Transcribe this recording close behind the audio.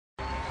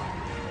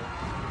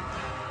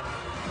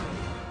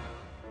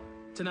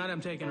Tonight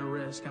I'm taking a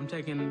risk. I'm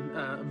taking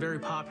a very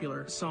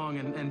popular song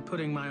and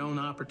putting my own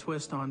opera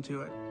twist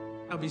onto it.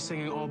 I'll be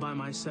singing all by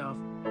myself.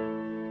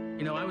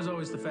 You know, I was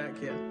always the fat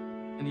kid.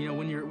 And you know,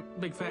 when you're a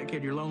big fat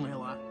kid, you're lonely a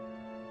lot.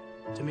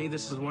 To me,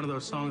 this is one of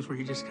those songs where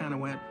you just kind of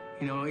went,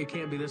 you know, it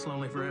can't be this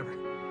lonely forever.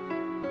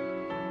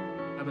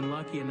 I've been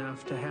lucky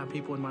enough to have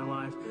people in my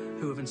life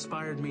who have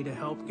inspired me to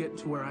help get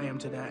to where I am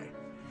today.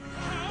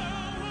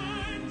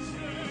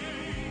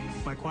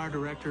 My choir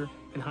director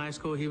in high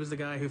school, he was the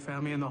guy who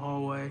found me in the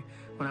hallway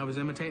when I was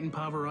imitating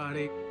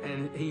Pavarotti,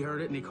 and he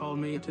heard it and he called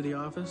me to the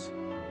office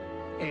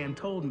and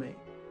told me,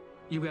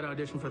 "You've got to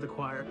audition for the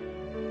choir."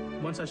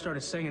 Once I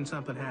started singing,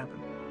 something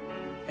happened,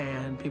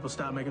 and people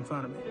stopped making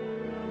fun of me.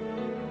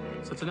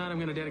 So tonight I'm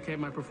going to dedicate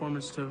my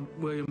performance to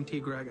William T.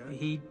 Grega.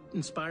 He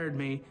inspired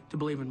me to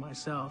believe in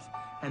myself,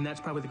 and that's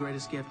probably the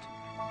greatest gift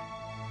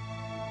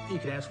you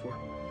could ask for.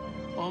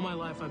 All my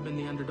life I've been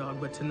the underdog,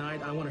 but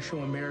tonight I want to show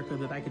America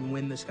that I can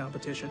win this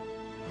competition.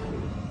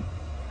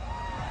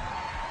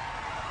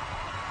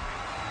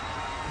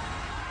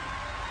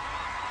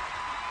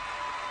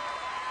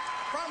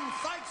 From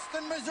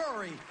Sikeston,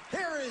 Missouri,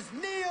 here is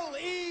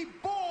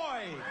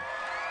Neal-E-Boyd.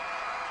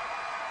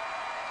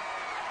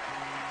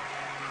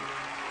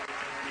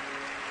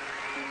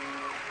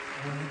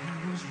 When I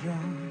was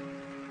young,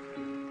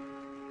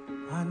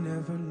 I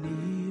never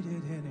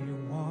needed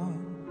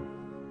anyone,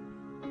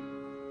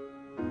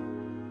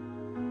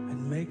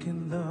 and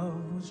making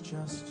love was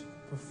just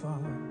for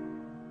fun.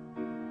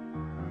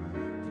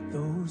 But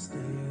those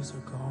days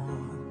are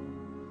gone.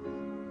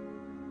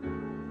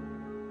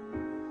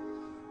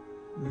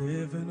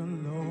 Living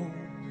alone,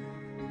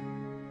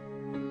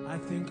 I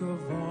think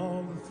of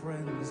all the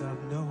friends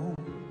I've known.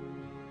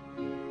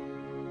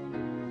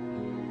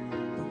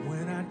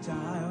 When I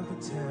dial the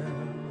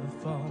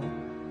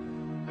telephone,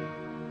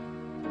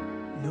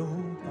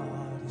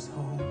 nobody's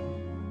home.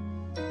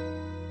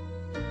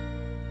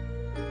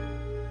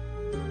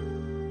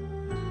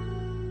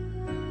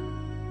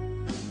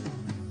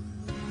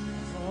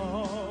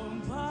 All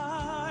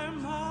by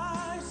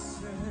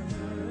myself,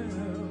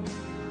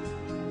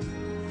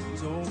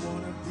 don't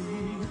wanna be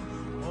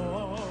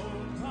all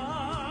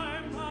by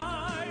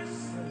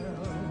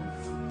myself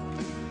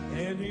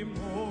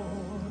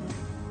anymore.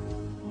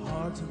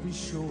 Hard to be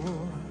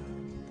sure.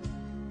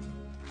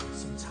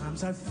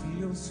 Sometimes I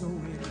feel so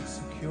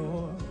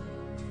insecure,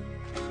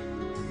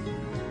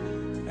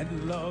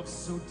 and love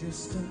so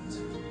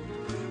distant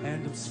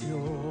and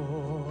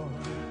obscure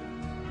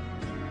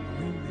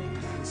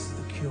remains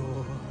the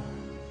cure.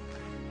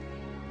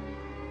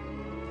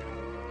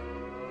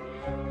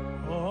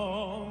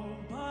 All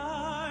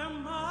by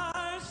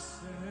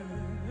myself,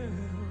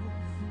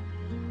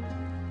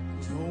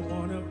 don't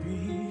wanna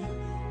be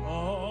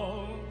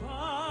all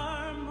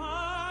by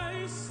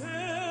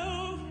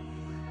myself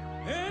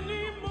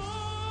anymore.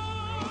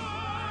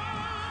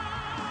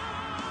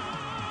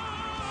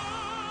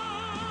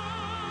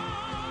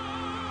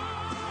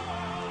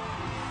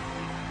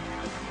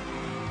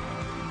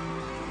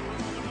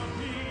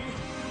 Wanna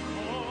be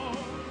all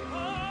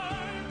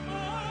by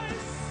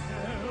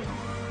myself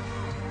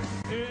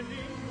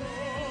anymore.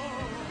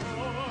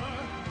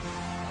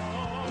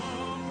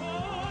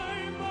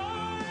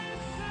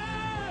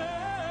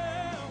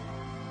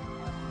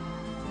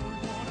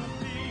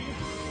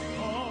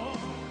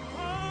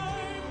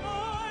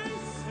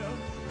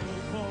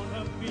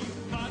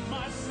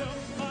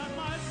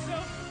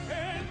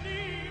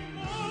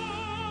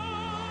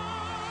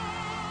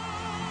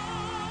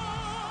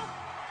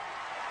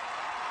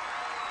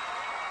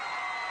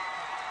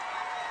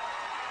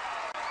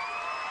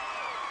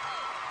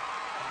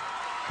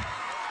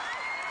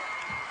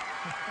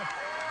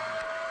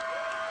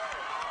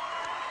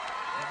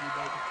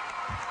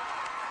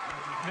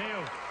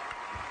 Neal,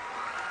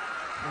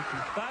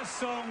 that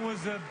song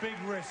was a big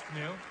risk,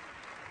 Neal.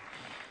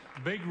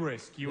 Big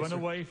risk. You went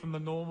away from the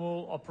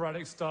normal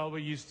operatic style we're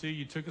used to.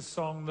 You took a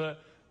song that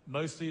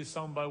mostly is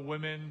sung by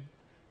women,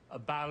 a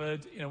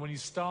ballad. You know, when you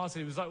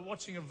started, it was like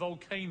watching a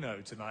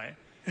volcano tonight.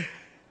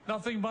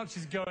 Nothing much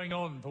is going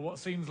on for what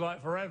seems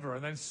like forever,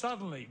 and then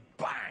suddenly,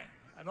 bang,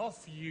 and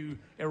off you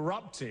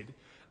erupted.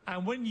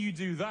 And when you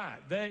do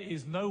that, there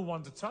is no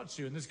one to touch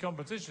you in this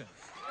competition.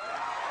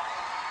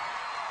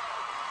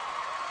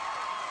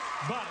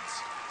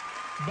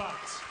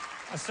 But,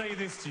 I say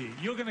this to you,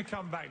 you're going to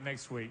come back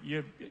next week,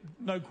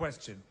 no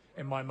question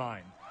in my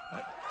mind.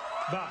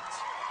 But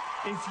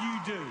if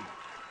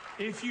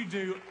you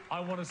do, I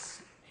want to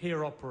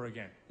hear opera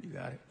again. You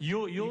got it.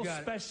 Your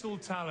special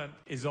talent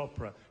is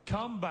opera.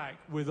 Come back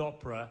with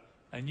opera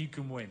and you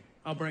can win.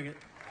 I'll bring it.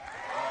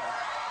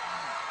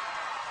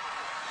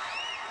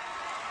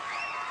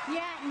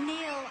 Yeah,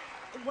 Neal,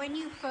 when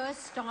you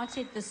first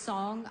started the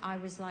song, I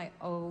was like,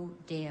 oh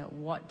dear,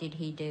 what did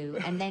he do?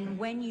 And then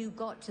when you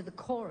got to the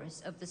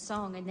chorus of the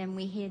song, and then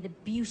we hear the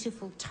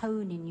beautiful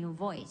tone in your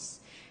voice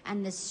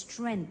and the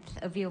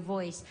strength of your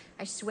voice,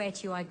 I swear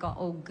to you, I got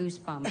all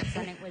goosebumps.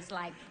 And it was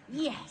like,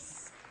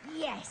 yes,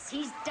 yes,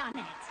 he's done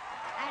it.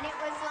 And it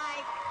was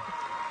like,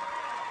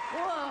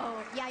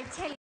 whoa. Yeah, I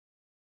tell you.